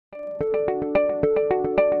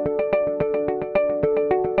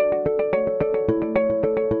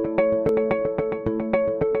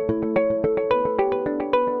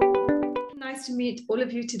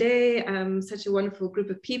of you today. Such a wonderful group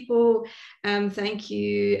of people. Thank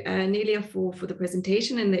you, Nelia, for the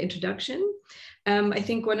presentation and the introduction. I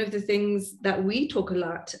think one of the things that we talk a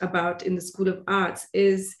lot about in the School of Arts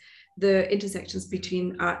is the intersections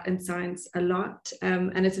between art and science a lot.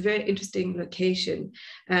 And it's a very interesting location.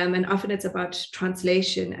 And often it's about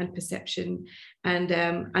translation and perception and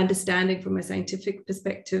understanding from a scientific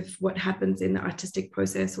perspective what happens in the artistic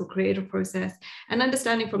process or creative process, and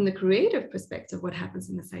understanding from the creative perspective what happens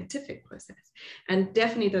in the scientific process. And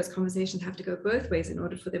definitely those conversations have to go both ways in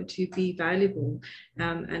order for them to be valuable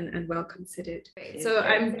and well considered. So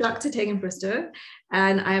I'm Dr. Tegan Bristow,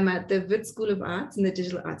 and I'm at the Wits School of Arts in the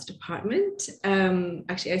Digital Arts Department.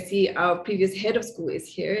 Actually, I see our previous head of school is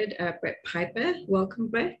here, Brett Piper. Welcome,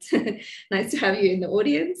 Brett. Nice to have you in the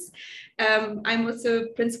audience. I'm also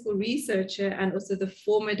principal researcher and also the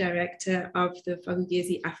former director of the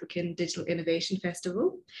Fak'ugesi African Digital Innovation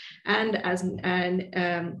Festival. And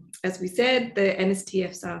as we said, the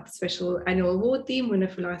NSTF South Special Annual Award theme winner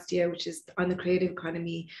for last year, which is on the creative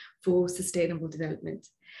economy for sustainable development.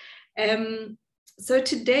 So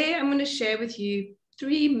today I'm going to share with you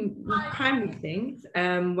three primary things.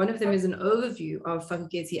 One of them is an overview of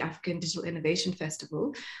Fak'ugesi African Digital Innovation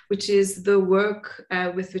Festival, which is the work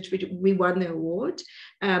with which we won the award,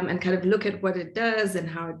 and kind of look at what it does and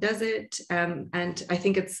how it does it. And I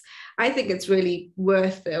think it's really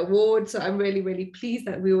worth the award. So I'm really, really pleased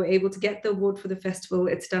that we were able to get the award for the festival.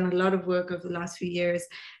 It's done a lot of work over the last few years.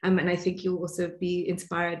 And I think you'll also be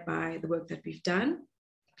inspired by the work that we've done.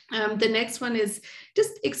 The next one is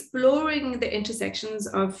just exploring the intersections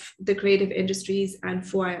of the creative industries and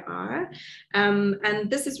 4IR. And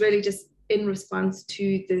this is really just in response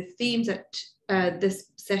to the themes that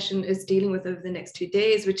this session is dealing with over the next 2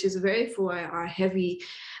 days, which is very 4IR heavy.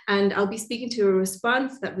 And I'll be speaking to a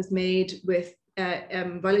response that was made with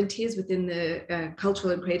volunteers within the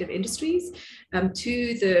cultural and creative industries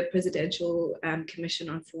to the Presidential Commission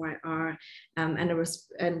on 4IR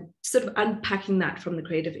and sort of unpacking that from the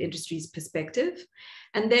creative industries perspective.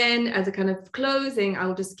 And then as a kind of closing,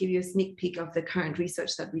 I'll just give you a sneak peek of the current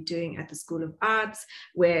research that we're doing at the School of Arts,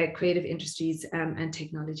 where creative industries and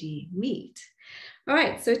technology meet. All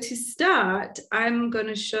right, so to start, I'm going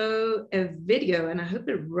to show a video, and I hope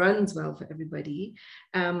it runs well for everybody,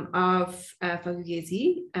 of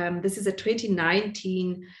Fak'ugesi. This is a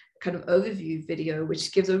 2019 kind of overview video,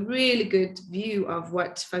 which gives a really good view of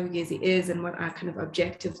what Fak'ugesi is and what our kind of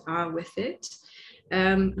objectives are with it.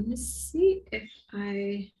 Let's see if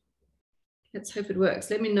let's hope it works.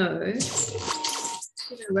 Let me know. I'm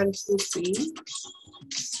going to run full screen.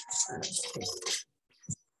 Okay.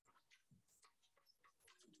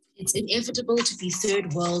 It's inevitable to be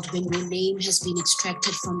third world when your name has been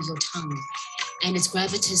extracted from your tongue and its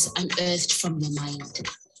gravitas unearthed from your mind.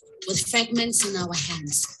 With fragments in our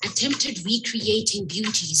hands, attempted recreating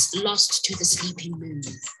beauties lost to the sleeping moon.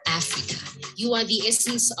 Africa, you are the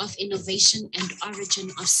essence of innovation and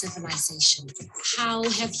origin of civilization. How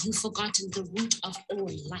have you forgotten the root of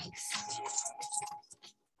all life?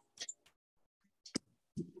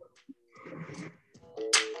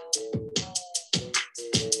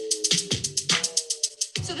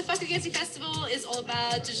 So the Fak'ugesi Festival is all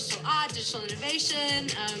about digital art, digital innovation,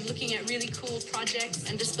 looking at really cool projects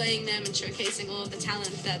and displaying them and showcasing all of the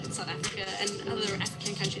talent that South Africa and other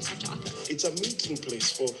African countries have to offer. It's a meeting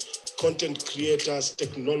place for content creators,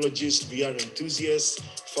 technologists, VR enthusiasts.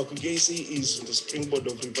 Fak'ugesi is the springboard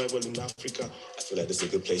of revival in Africa. I feel like this is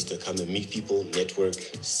a good place to come and meet people, network,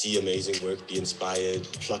 see amazing work, be inspired,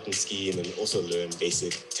 plot and scheme, and also learn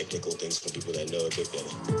basic technical things from people that know a bit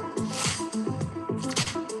better.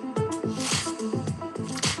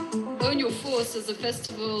 Own Your Force as a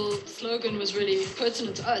festival slogan was really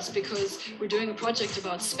pertinent to us because we're doing a project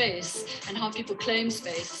about space and how people claim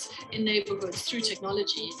space in neighborhoods through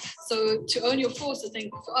technology. So to own your force, I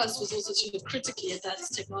think for us was also to look critically at that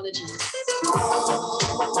technology.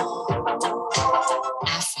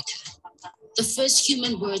 Africa. The first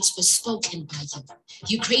human words were spoken by you.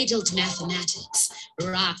 You cradled mathematics,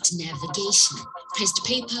 rocked navigation, pressed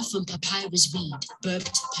paper from papyrus reed,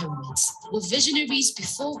 burped pyramids. Were visionaries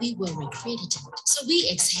before we were accredited, so we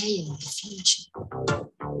exhaled the future.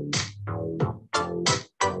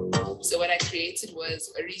 So what I created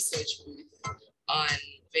was a research booth on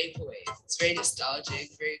vaporwave. It's very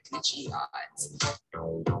nostalgic, very glitchy art.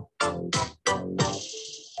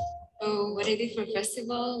 So what I did for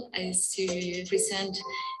festival is to present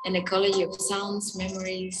an ecology of sounds,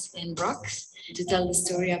 memories, and rocks, to tell the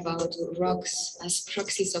story about rocks as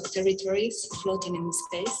proxies of territories floating in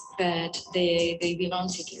space, but they belong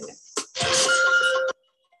together.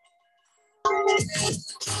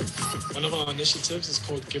 One of our initiatives is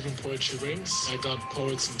called Giving Poetry Rings. I got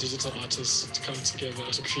poets and digital artists to come together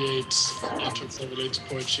to create artworks that relate to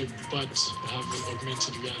poetry, but have an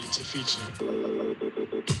augmented reality feature.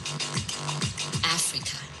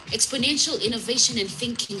 Africa. Exponential innovation and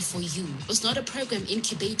thinking for you was not a program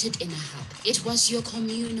incubated in a hub. It was your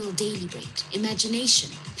communal daily bread.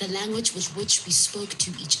 Imagination, the language with which we spoke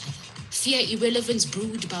to each other. Fear irrelevance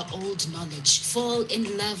brewed by old knowledge. Fall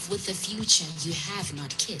in love with the future you have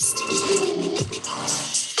not kissed.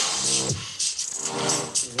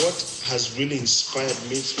 What has really inspired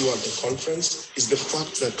me throughout the conference is the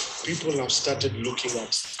fact that people have started looking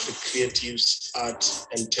at the creatives, art,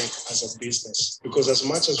 and tech as a business. Because as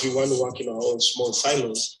much as we want to work in our own small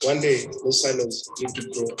silos, one day those silos need to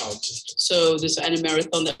grow out. So this anime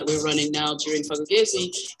marathon that we're running now during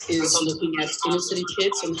Fak'ugesi is looking at inner city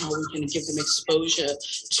kids and how we can give them exposure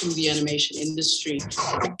to the animation industry.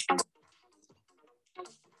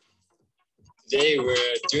 Today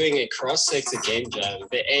we're doing a cross-sector game jam.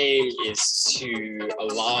 The aim is to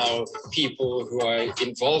allow people who are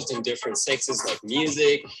involved in different sectors like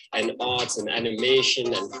music and arts and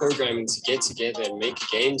animation and programming to get together and make a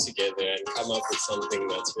game together and come up with something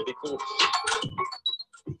that's really cool.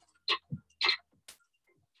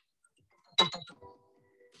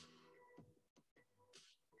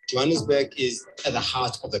 Johannesburg is at the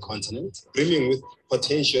heart of the continent, brimming with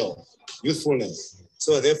potential, youthfulness.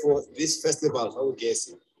 So therefore, this festival,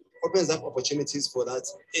 Fak'ugesi, opens up opportunities for that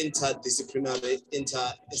interdisciplinary,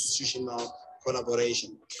 inter-institutional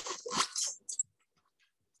collaboration.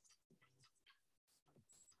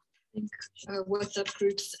 I think WhatsApp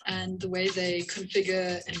groups and the way they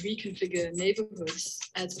configure and reconfigure neighborhoods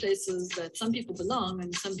as places that some people belong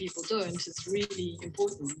and some people don't is really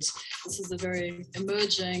important. This is a very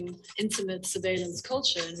emerging, intimate surveillance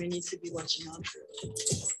culture, and we need to be watching out for it.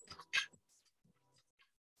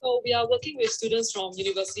 So we are working with students from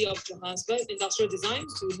University of Johannesburg Industrial Design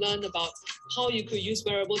to learn about how you could use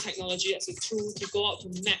wearable technology as a tool to go out to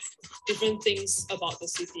map different things about the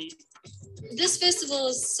city. This festival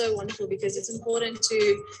is so wonderful because it's important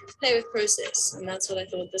to play with process, and that's what I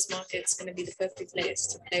thought this market's going to be the perfect place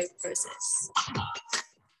to play with process.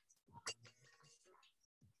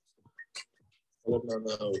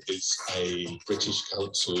 Now is a British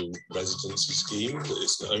Council residency scheme.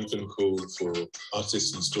 It's an open call for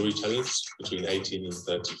artists and storytellers between 18 and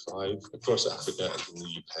 35 across Africa and in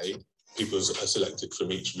the UK. People are selected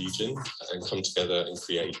from each region and come together and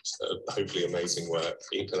create hopefully amazing work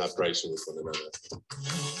in collaboration with one another.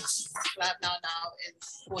 Lab Now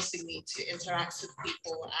is forcing me to interact with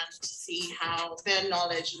people and to see how their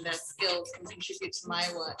knowledge and their skills can contribute to my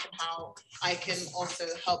work and how I can also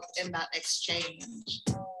help in that exchange.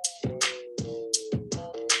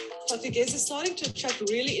 Fak'ugesi is starting to attract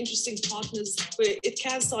really interesting partners where it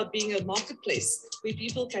can start being a marketplace where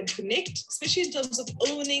people can connect, especially in terms of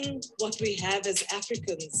owning what we have as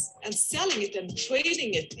Africans and selling it and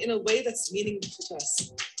trading it in a way that's meaningful to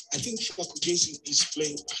us. I think Fak'ugesi is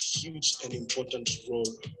playing a huge and important role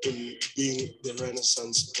in being the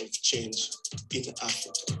renaissance of change in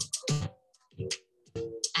Africa.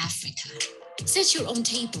 Africa. Set your own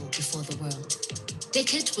table before the world.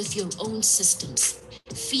 Deck it with your own systems.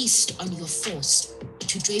 Feast on your force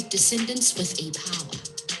to drape descendants with a power.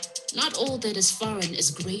 Not all that is foreign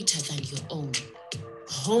is greater than your own.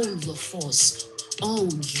 Hold your force. Own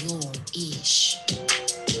your ish.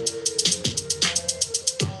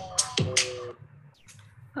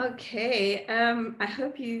 Okay, I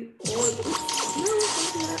hope you all.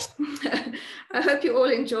 I hope you all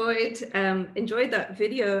enjoyed that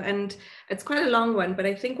video, and it's quite a long one, but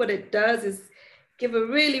I think what it does is give a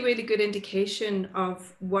really, really good indication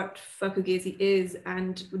of what Fak'ugesi is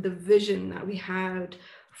and the vision that we had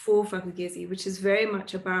for Fak'ugesi, which is very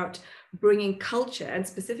much about bringing culture and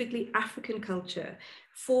specifically African culture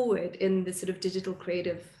forward in the sort of digital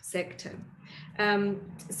creative sector.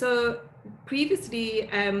 So previously,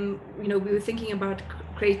 we were thinking about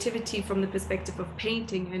creativity from the perspective of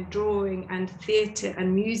painting and drawing and theatre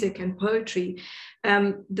and music and poetry.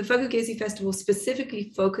 The Fak'ugesi Festival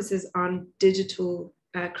specifically focuses on digital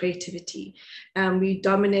creativity. We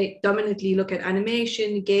dominantly look at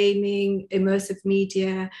animation, gaming, immersive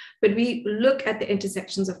media, but we look at the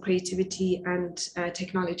intersections of creativity and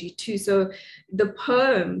technology too. So the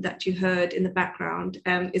poem that you heard in the background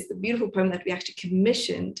is the beautiful poem that we actually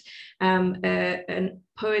commissioned a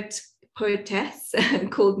poet poetess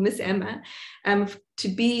called Miss Emma to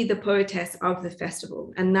be the poetess of the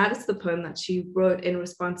festival. And that is the poem that she wrote in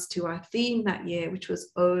response to our theme that year, which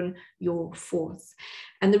was Own Your Force.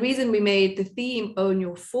 And the reason we made the theme Own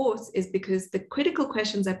Your Force is because the critical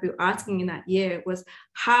questions that we were asking in that year was,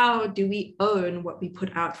 how do we own what we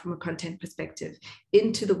put out from a content perspective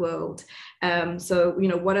into the world? So,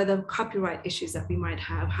 what are the copyright issues that we might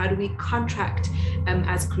have? How do we contract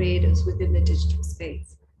as creators within the digital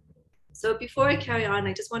space? So before I carry on,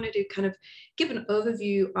 I just wanted to kind of give an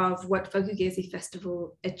overview of what Fak'ugesi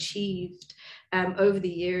Festival achieved over the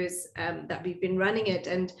years that we've been running it.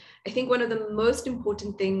 And I think one of the most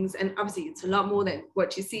important things, and obviously it's a lot more than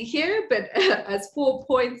what you see here, but as 4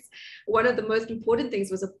 points, one of the most important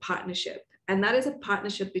things was a partnership. And that is a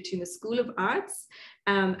partnership between the School of Arts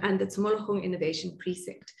and the Tzimologong Innovation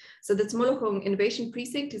Precinct. So the Tzimologong Innovation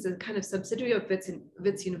Precinct is a kind of subsidiary of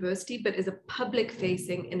Wits University, but is a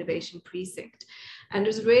public-facing innovation precinct. And it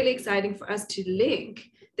was really exciting for us to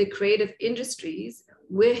link the creative industries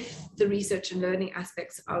with the research and learning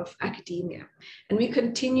aspects of academia. And we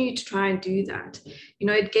continue to try and do that.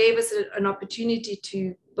 It gave us an opportunity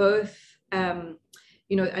to both, and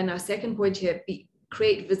our second point here,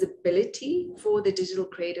 create visibility for the digital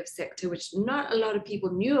creative sector, which not a lot of people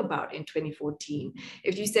knew about in 2014.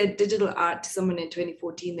 If you said digital art to someone in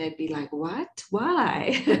 2014, they'd be like, what?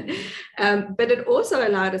 Why? But it also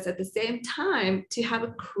allowed us at the same time to have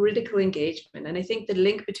a critical engagement. And I think the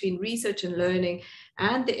link between research and learning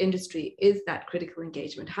and the industry is that critical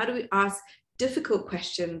engagement. How do we ask difficult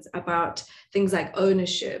questions about things like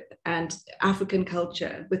ownership and African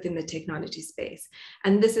culture within the technology space?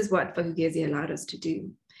 And this is what Fak'ugesi allowed us to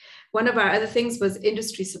do. One of our other things was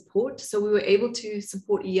industry support. So we were able to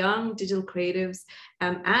support young digital creatives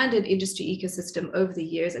and an industry ecosystem over the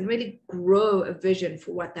years and really grow a vision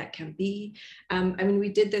for what that can be. We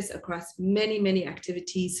did this across many, many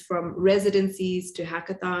activities, from residencies to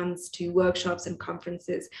hackathons to workshops and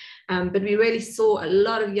conferences. But we really saw a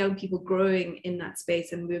lot of young people growing in that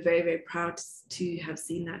space, and we're very, very proud to have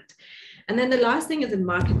seen that. And then the last thing is the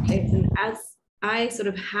marketplace. And as I sort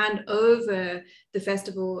of hand over the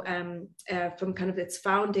festival from kind of its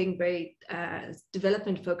founding, very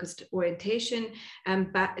development-focused orientation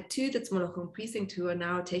back to the Tzimologong Precinct, who are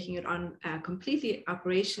now taking it on completely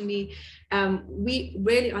operationally. We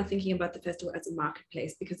really are thinking about the festival as a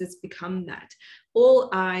marketplace, because it's become that. All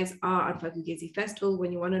eyes are on Fak'ugesi Festival.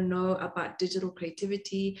 When you want to know about digital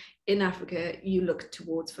creativity in Africa, you look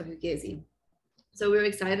towards Fak'ugesi. So we're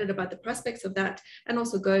excited about the prospects of that, and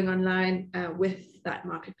also going online with that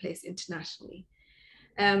marketplace internationally.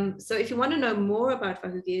 So if you want to know more about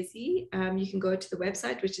Fak'ugesi, you can go to the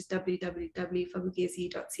website, which is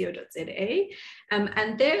www.fakugesi.co.za.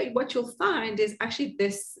 And there, what you'll find is actually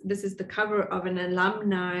this is the cover of an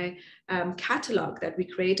alumni catalog that we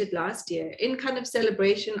created last year in kind of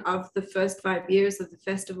celebration of the first 5 years of the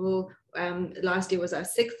festival. Last year was our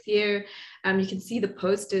 6th year. You can see the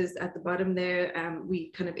posters at the bottom there.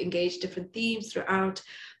 We kind of engaged different themes throughout,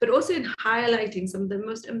 but also in highlighting some of the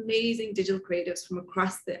most amazing digital creatives from across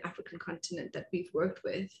the African continent that we've worked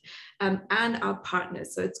with, and our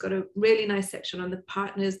partners. So it's got a really nice section on the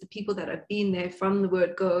partners, the people that have been there from the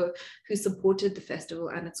word go, who supported the festival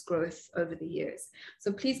and its growth over the years.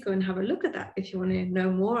 So please go and have a look at that if you want to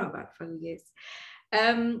know more about Fak'ugesi.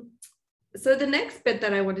 So the next bit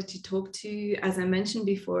that I wanted to talk to, as I mentioned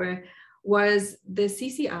before, was the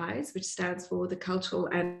CCIs, which stands for the Cultural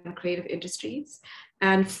and Creative Industries,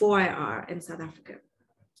 and 4IR in South Africa.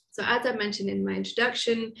 So as I mentioned in my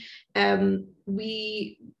introduction,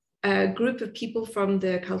 a group of people from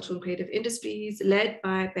the cultural and creative industries, led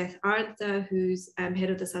by Beth Arnther, who's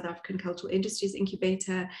head of the South African Cultural Industries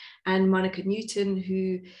Incubator, and Monica Newton,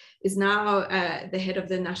 who is now the head of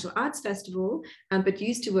the National Arts Festival, but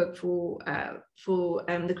used to work for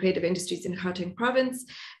the creative industries in Gauteng province.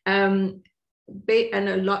 And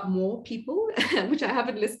a lot more people, which I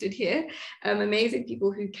haven't listed here, amazing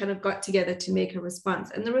people who kind of got together to make a response.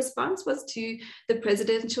 And the response was to the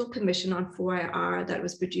Presidential Commission on 4IR that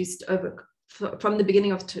was produced from the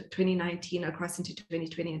beginning of 2019 across into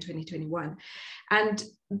 2020 and 2021. And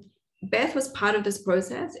Beth was part of this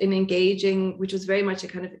process in engaging, which was very much a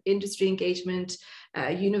kind of industry engagement,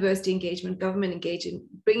 university engagement, government engagement,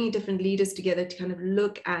 bringing different leaders together to kind of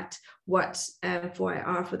look at what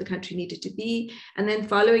 4IR for the country needed to be, and then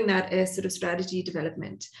following that a sort of strategy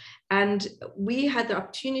development. And we had the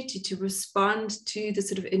opportunity to respond to the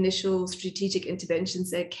sort of initial strategic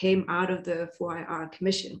interventions that came out of the 4IR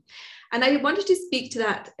Commission. And I wanted to speak to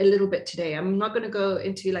that a little bit today. I'm not going to go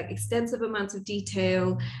into like extensive amounts of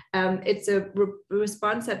detail. It's a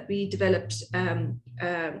response that we developed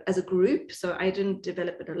as a group. So I didn't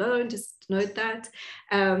develop it alone, just note that.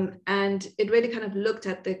 And it really kind of looked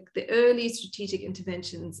at the early strategic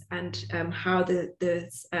interventions and how the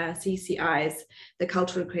CCIs, the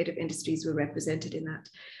cultural and creative industries, were represented in that.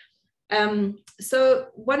 So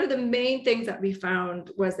one of the main things that we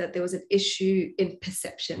found was that there was an issue in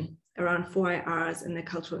perception around 4IRs and the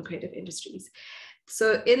cultural and creative industries.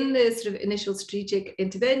 So in the sort of initial strategic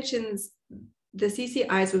interventions, the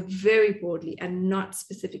CCIs were very broadly and not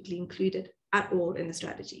specifically included at all in the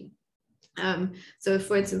strategy. So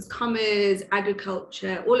for instance, commerce,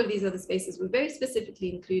 agriculture, all of these other spaces were very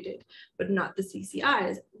specifically included, but not the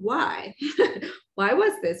CCIs. Why? Why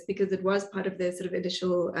was this? Because it was part of the sort of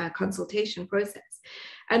initial consultation process.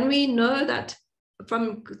 And we know that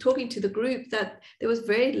from talking to the group that there was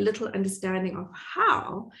very little understanding of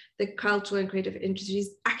how the cultural and creative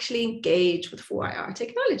industries actually engage with 4IR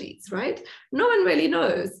technologies, right? No one really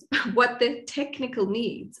knows what the technical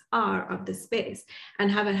needs are of the space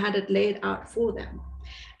and haven't had it laid out for them.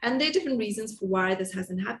 And there are different reasons for why this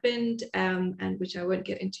hasn't happened, and which I won't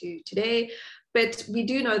get into today, but we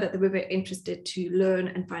do know that they were very interested to learn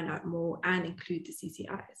and find out more and include the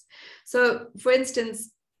CCIs. So for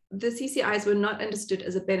instance, the CCIs were not understood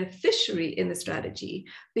as a beneficiary in the strategy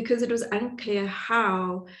because it was unclear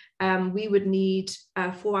how we would need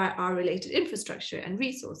 4IR related infrastructure and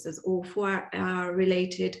resources, or 4IR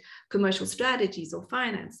related commercial strategies or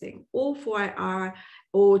financing, or 4IR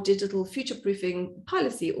or digital future-proofing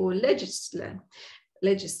policy or legislature,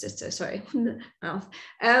 sorry.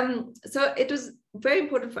 So it was very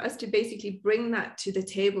important for us to basically bring that to the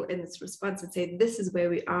table in this response and say, this is where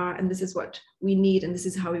we are, and this is what we need, and this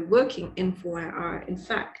is how we're working in 4IR, in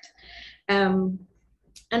fact. And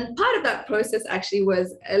part of that process actually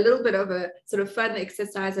was a little bit of a sort of fun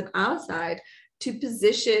exercise on our side to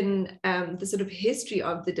position the sort of history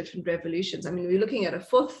of the different revolutions. I mean, we're looking at a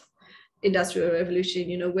fourth industrial revolution,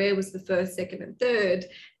 you know, where was the first, second, and third,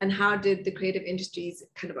 and how did the creative industries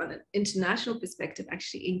kind of on an international perspective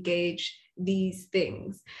actually engage these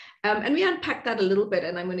things. And we unpacked that a little bit,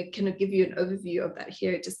 and I'm going to kind of give you an overview of that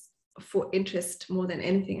here just for interest more than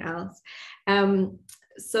anything else.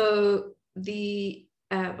 So the,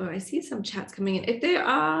 oh, I see some chats coming in. If there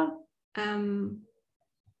are,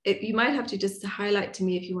 you might have to just highlight to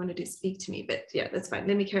me if you wanted to speak to me, but yeah, that's fine.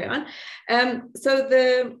 Let me carry on. So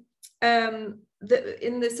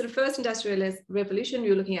in the sort of first industrial revolution,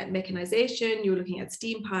 you're looking at mechanization, you're looking at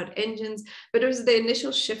steam-powered engines, but it was the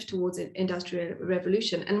initial shift towards an industrial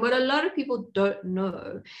revolution. And what a lot of people don't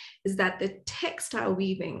know is that the textile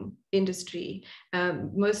weaving industry,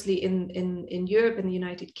 mostly in Europe and the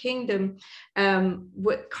United Kingdom,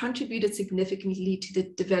 what contributed significantly to the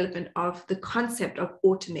development of the concept of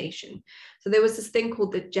automation. So there was this thing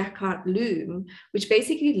called the jacquard loom, which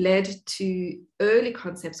basically led to early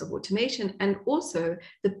concepts of automation and also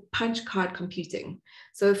the punch card computing.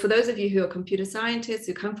 So for those of you who are computer scientists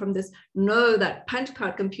who come from this, know that punch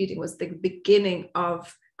card computing was the beginning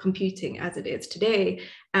of computing as it is today.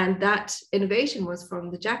 And that innovation was from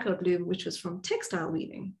the jacquard loom, which was from textile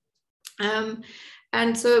weaving.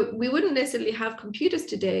 And so we wouldn't necessarily have computers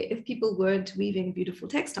today if people weren't weaving beautiful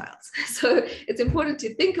textiles. So it's important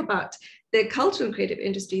to think about the cultural and creative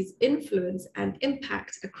industries' influence and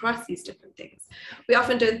impact across these different things. We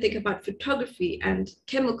often don't think about photography and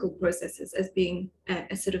chemical processes as being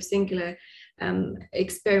a sort of singular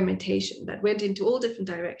experimentation that went into all different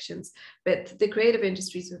directions, but the creative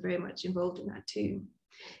industries were very much involved in that too.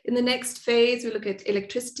 In the next phase, we look at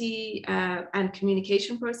electricity and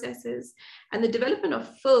communication processes, and the development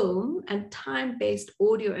of film and time-based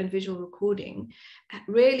audio and visual recording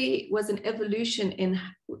really was an evolution in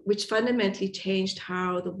which fundamentally changed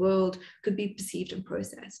how the world could be perceived and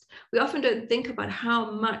processed. We often don't think about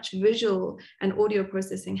how much visual and audio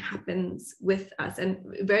processing happens with us, and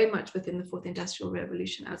very much within the fourth industrial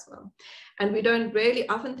revolution as well. And we don't really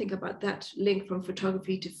often think about that link from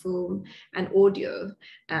photography to film and audio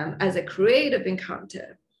as a creative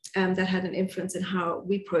encounter that had an influence in how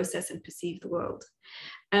we process and perceive the world.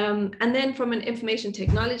 And then from an information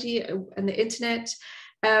technology and the internet,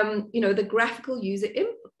 you know, the graphical user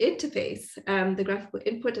interface, the graphical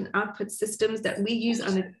input and output systems that we use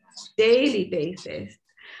on a daily basis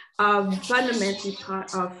are fundamentally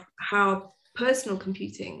part of how personal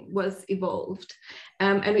computing was evolved.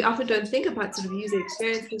 And we often don't think about sort of user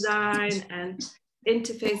experience design and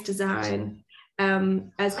interface design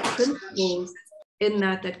as principles in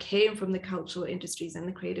that came from the cultural industries and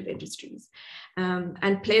the creative industries,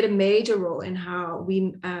 and played a major role in how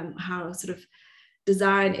sort of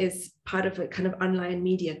design is part of a kind of online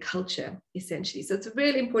media culture, essentially. So it's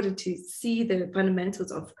really important to see the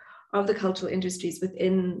fundamentals of the cultural industries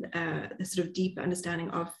within the sort of deep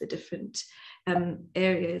understanding of the different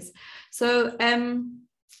areas.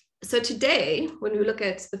 So today, when we look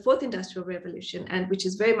at the fourth industrial revolution, and which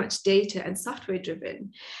is very much data and software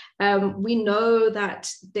driven, we know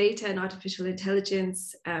that data and artificial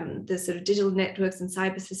intelligence, the sort of digital networks and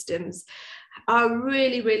cyber systems are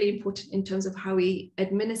really, really important in terms of how we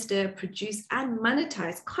administer, produce, and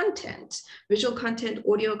monetize content, visual content,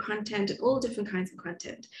 audio content, and all different kinds of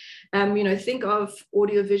content. Think of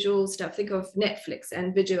audiovisual stuff, think of Netflix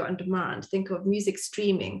and video on demand, think of music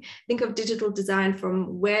streaming, think of digital design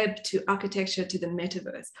from web to architecture to the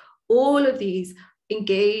metaverse. All of these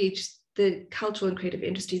engage the cultural and creative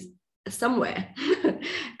industries somewhere,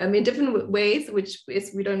 in different ways, which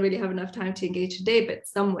is we don't really have enough time to engage today, but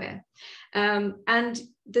somewhere. And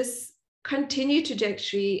this continued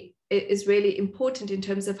trajectory is really important in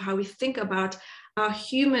terms of how we think about our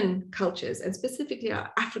human cultures, and specifically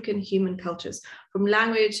our African human cultures, from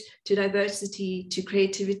language to diversity to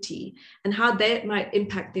creativity, and how that might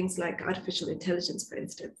impact things like artificial intelligence, for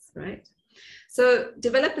instance, right? So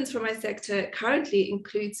developments from my sector currently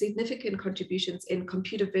include significant contributions in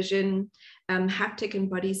computer vision, haptic and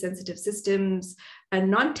body sensitive systems, and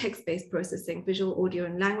non-text-based processing, visual, audio,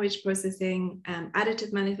 and language processing,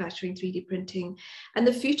 additive manufacturing, 3D printing, and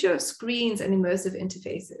the future of screens and immersive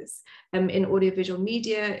interfaces in audiovisual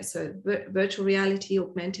media, so virtual reality,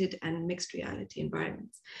 augmented, and mixed reality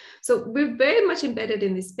environments. So we're very much embedded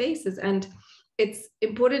in these spaces, and it's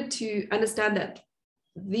important to understand that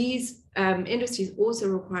these industries also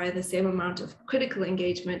require the same amount of critical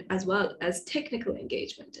engagement as well as technical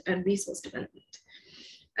engagement and resource development.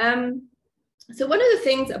 So one of the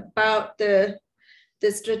things about the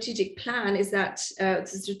strategic plan is that the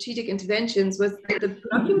strategic interventions was the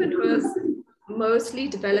document was mostly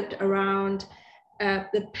developed around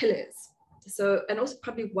the pillars. So, and also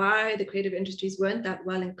probably why the creative industries weren't that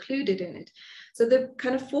well included in it. So the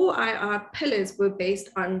kind of 4 IR pillars were based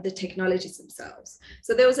on the technologies themselves.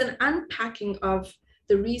 So there was an unpacking of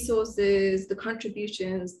the resources, the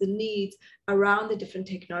contributions, the needs around the different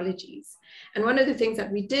technologies. And one of the things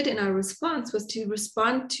that we did in our response was to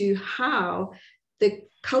respond to how the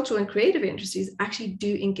cultural and creative industries actually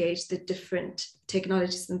do engage the different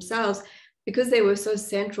technologies themselves, because they were so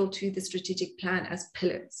central to the strategic plan as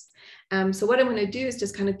pillars. So what I'm going to do is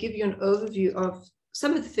just kind of give you an overview of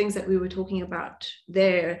some of the things that we were talking about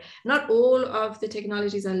there. Not all of the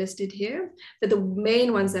technologies are listed here, but the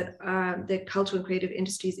main ones that the cultural and creative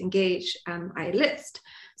industries engage, I list.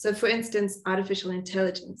 So for instance, artificial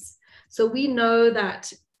intelligence. So we know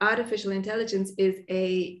that artificial intelligence is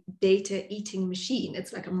a data eating machine.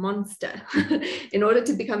 It's like a monster. In order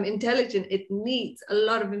to become intelligent, it needs a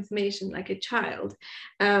lot of information like a child.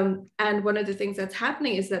 And one of the things that's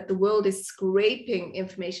happening is that the world is scraping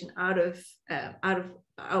information out of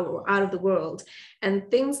the world. And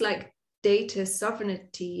things like data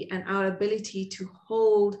sovereignty and our ability to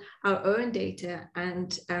hold our own data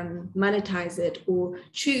and monetize it or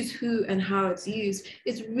choose who and how it's used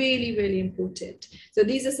is really, really important. So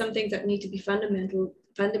these are some things that need to be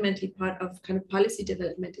fundamentally part of kind of policy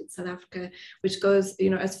development in South Africa, which goes,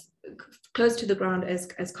 as close to the ground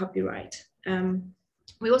as copyright.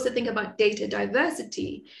 We also think about data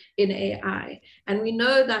diversity in AI, and we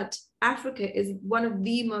know that Africa is one of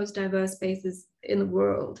the most diverse spaces in the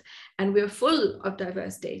world, and we're full of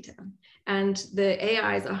diverse data, and the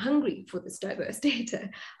AIs are hungry for this diverse data.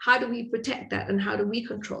 How do we protect that, and how do we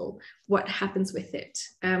control what happens with it?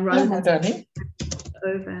 Rather than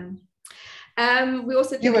over. We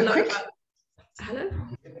also think a lot about. Hello.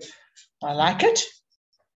 I like it.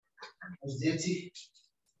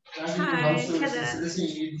 Hi, Heather.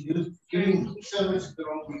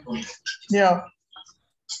 Yeah.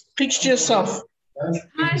 Preach to yourself.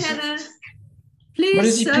 Hi, Heather. Please, what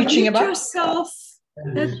is he preaching about? Yourself.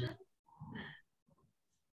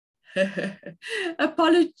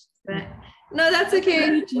 Apologies. No, that's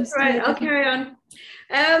okay. Right, I'll carry on.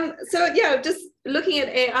 So yeah, just looking at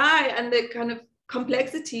AI and the kind of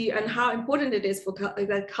complexity and how important it is for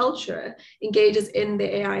that culture engages in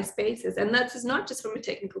the AI spaces. And that is not just from a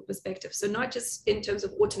technical perspective. So not just in terms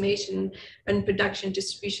of automation and production,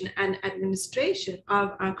 distribution and administration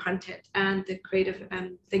of our content and the creative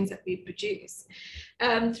things that we produce.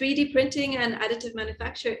 3D printing and additive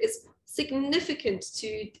manufacture is significant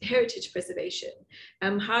to heritage preservation.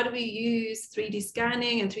 How do we use 3D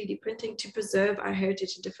scanning and 3D printing to preserve our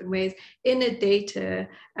heritage in different ways in a data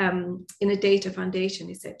foundation,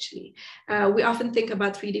 essentially? We often think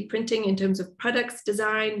about 3D printing in terms of products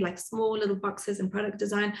design, like small little boxes and product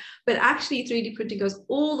design, but actually 3D printing goes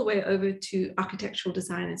all the way over to architectural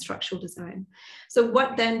design and structural design. So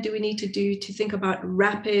what then do we need to do to think about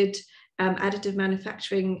rapid additive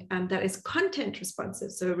manufacturing that is content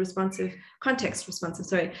responsive, so context responsive,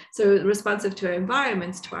 so responsive to our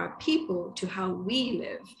environments, to our people, to how we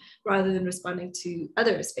live, rather than responding to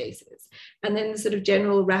other spaces. And then the sort of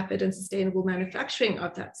general rapid and sustainable manufacturing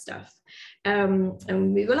of that stuff. And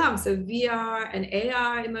move along, so VR and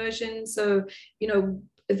AR immersion. So, you know,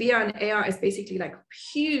 VR and AR is basically like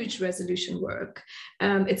huge resolution work.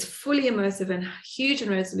 It's fully immersive and huge in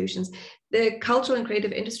resolutions. The cultural and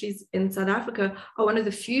creative industries in South Africa are one of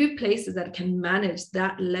the few places that can manage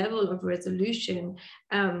that level of resolution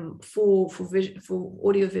for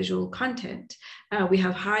audiovisual content. We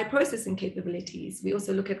have high processing capabilities. We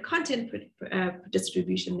also look at content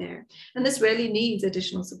distribution there. And this really needs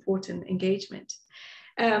additional support and engagement.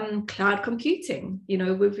 Cloud computing, you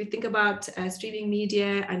know, if we think about streaming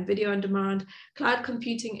media and video on demand, cloud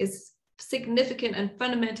computing is significant and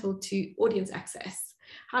fundamental to audience access.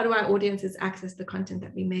 How do our audiences access the content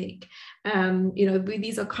that we make? You know,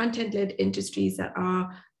 these are content-led industries that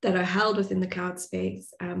are held within the cloud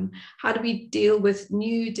space. How do we deal with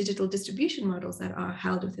new digital distribution models that are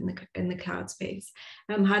held within the cloud space?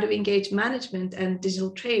 How do we engage management and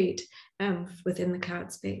digital trade within the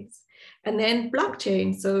cloud space? And then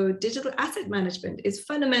blockchain, so digital asset management is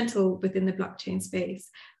fundamental within the blockchain space.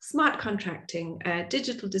 Smart contracting,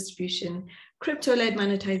 digital distribution, crypto-led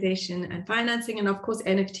monetization and financing, and of course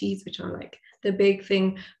NFTs, which are like the big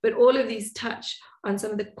thing. But all of these touch on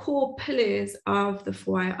some of the core pillars of the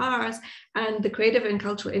 4IRs, and the creative and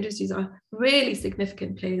cultural industries are really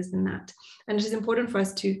significant players in that. And it is important for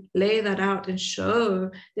us to lay that out and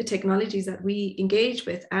show the technologies that we engage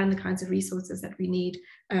with and the kinds of resources that we need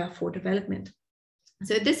for development.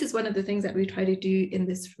 So this is one of the things that we try to do in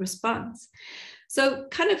this response. So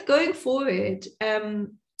kind of going forward,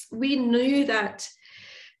 we knew that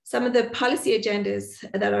some of the policy agendas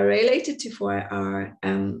that are related to 4IR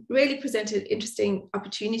really presented interesting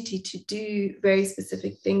opportunity to do very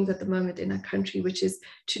specific things at the moment in our country, which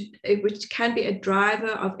can be a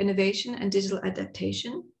driver of innovation and digital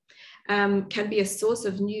adaptation, can be a source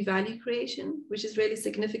of new value creation, which is really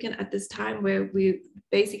significant at this time where we're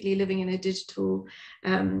basically living in a digital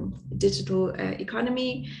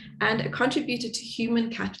economy, and a contributor to human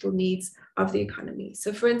capital needs of the economy.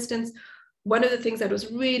 So for instance, one of the things that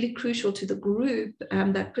was really crucial to the group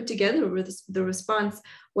that put together the response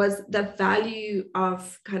was the value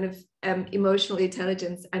of kind of emotional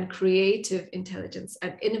intelligence and creative intelligence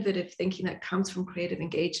and innovative thinking that comes from creative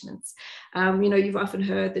engagements. You know, you've often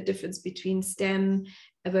heard the difference between STEM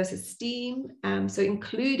versus STEAM, so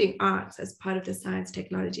including arts as part of the science,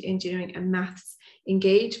 technology, engineering, and maths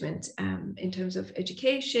engagement in terms of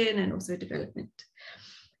education and also development.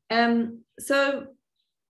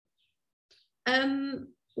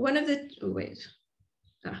 One of the,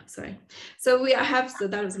 so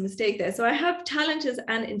that was a mistake there. So I have challenges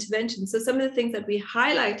and interventions. So some of the things that we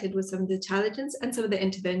highlighted were some of the challenges and some of the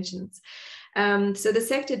interventions. So the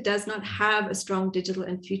sector does not have a strong digital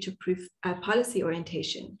and future-proof policy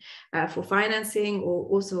orientation for financing or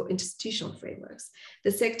also institutional frameworks.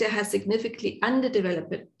 The sector has significantly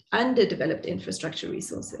underdeveloped infrastructure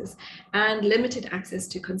resources and limited access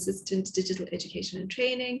to consistent digital education and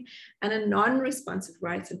training, and a non-responsive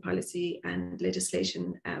rights and policy and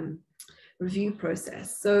legislation review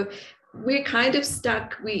process. So we're kind of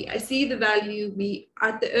stuck. I see the value, we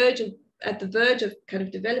at the verge of kind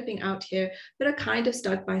of developing out here, but are kind of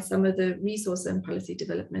stuck by some of the resource and policy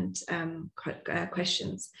development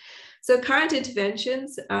questions. So current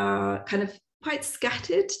interventions are kind of quite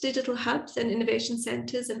scattered digital hubs and innovation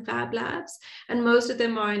centers and fab labs, and most of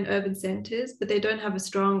them are in urban centers, but they don't have a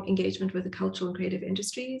strong engagement with the cultural and creative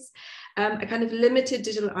industries. A kind of limited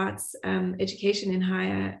digital arts education in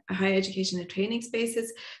higher education and training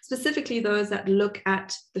spaces, specifically those that look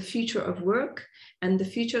at the future of work and the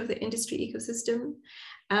future of the industry ecosystem.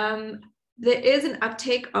 there is an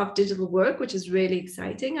uptake of digital work, which is really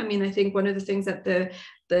exciting. I mean, I think one of the things that the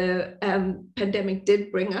pandemic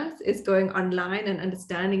did bring us is going online and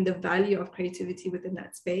understanding the value of creativity within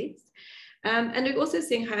that space. And we're also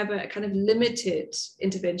seeing, however, a kind of limited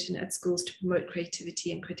intervention at schools to promote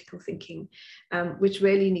creativity and critical thinking, which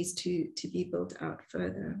really needs to be built out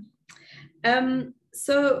further.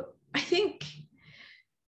 So I think,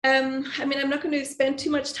 I mean, I'm not going to spend too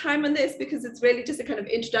much time on this because it's really just a kind of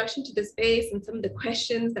introduction to the space and some of the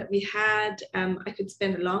questions that we had. I could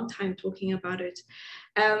spend a long time talking about it.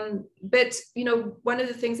 But, you know, one of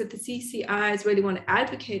the things that the CCIs really want to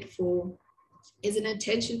advocate for is an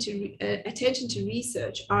attention to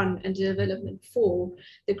research on and development for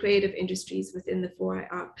the creative industries within the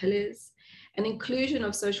 4IR pillars, an inclusion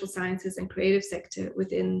of social sciences and creative sector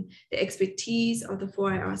within the expertise of the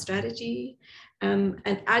 4IR strategy, and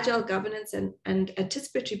agile governance and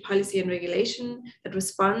anticipatory policy and regulation that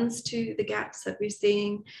responds to the gaps that we're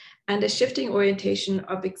seeing, and a shifting orientation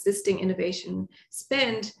of existing innovation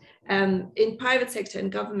spend in private sector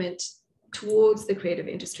and government towards the creative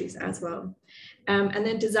industries as well. And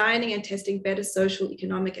then designing and testing better social,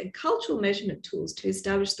 economic, and cultural measurement tools to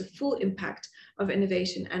establish the full impact of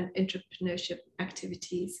innovation and entrepreneurship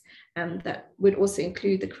activities that would also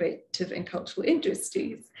include the creative and cultural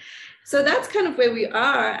industries. So that's kind of where we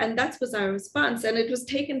are, and that was our response. And it was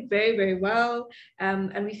taken very, very well.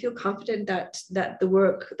 And we feel confident that the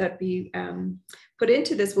work that we put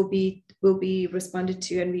into this will be responded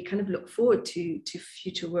to, and we kind of look forward to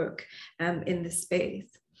future work in this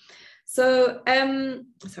space. So,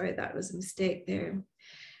 sorry, that was a mistake there.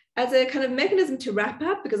 As a kind of mechanism to wrap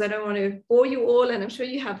up, because I don't want to bore you all, and I'm sure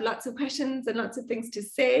you have lots of questions and lots of things to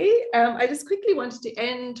say, I just quickly wanted to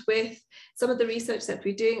end with some of the research that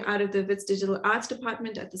we're doing out of the WITS Digital Arts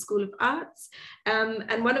Department at the School of Arts.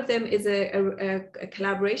 And one of them is a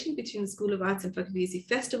collaboration between the School of Arts and Fak'ugesi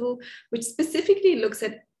Festival, which specifically looks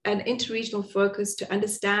at an interregional focus to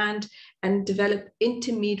understand and develop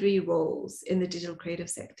intermediary roles in the digital creative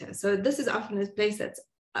sector. So this is often a place that's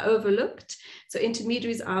overlooked. So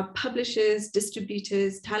intermediaries are publishers,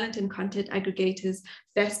 distributors, talent and content aggregators,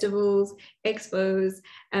 festivals, expos,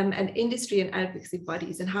 and industry and advocacy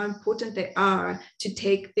bodies, and how important they are to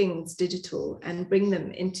take things digital and bring them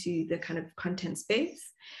into the kind of content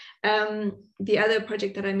space. The other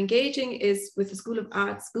project that I'm engaging is with the School of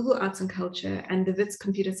Arts, Google Arts and Culture, and the WITS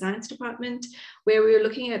Computer Science Department, where we're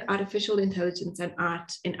looking at artificial intelligence and art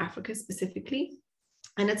in Africa specifically.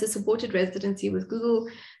 And it's a supported residency with Google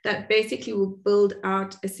that basically will build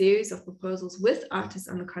out a series of proposals with artists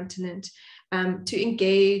on the continent to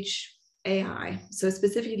engage AI. So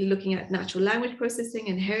specifically looking at natural language processing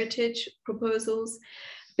and heritage proposals,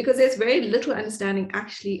 because there's very little understanding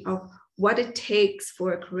actually of what it takes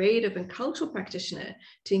for a creative and cultural practitioner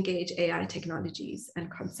to engage AI technologies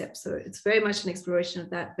and concepts. So it's very much an exploration of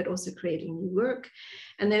that, but also creating new work.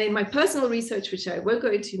 And then in my personal research, which I won't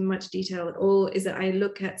go into much detail at all, is that I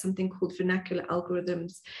look at something called vernacular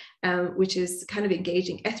algorithms, which is kind of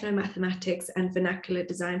engaging ethnomathematics and vernacular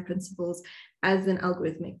design principles as an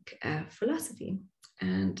algorithmic philosophy.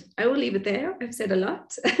 And I will leave it there. I've said a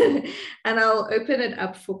lot and I'll open it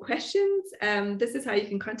up for questions. This is how you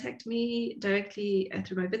can contact me directly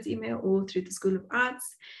through my WITS email or through the School of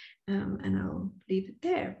Arts. And I'll leave it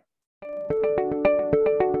there.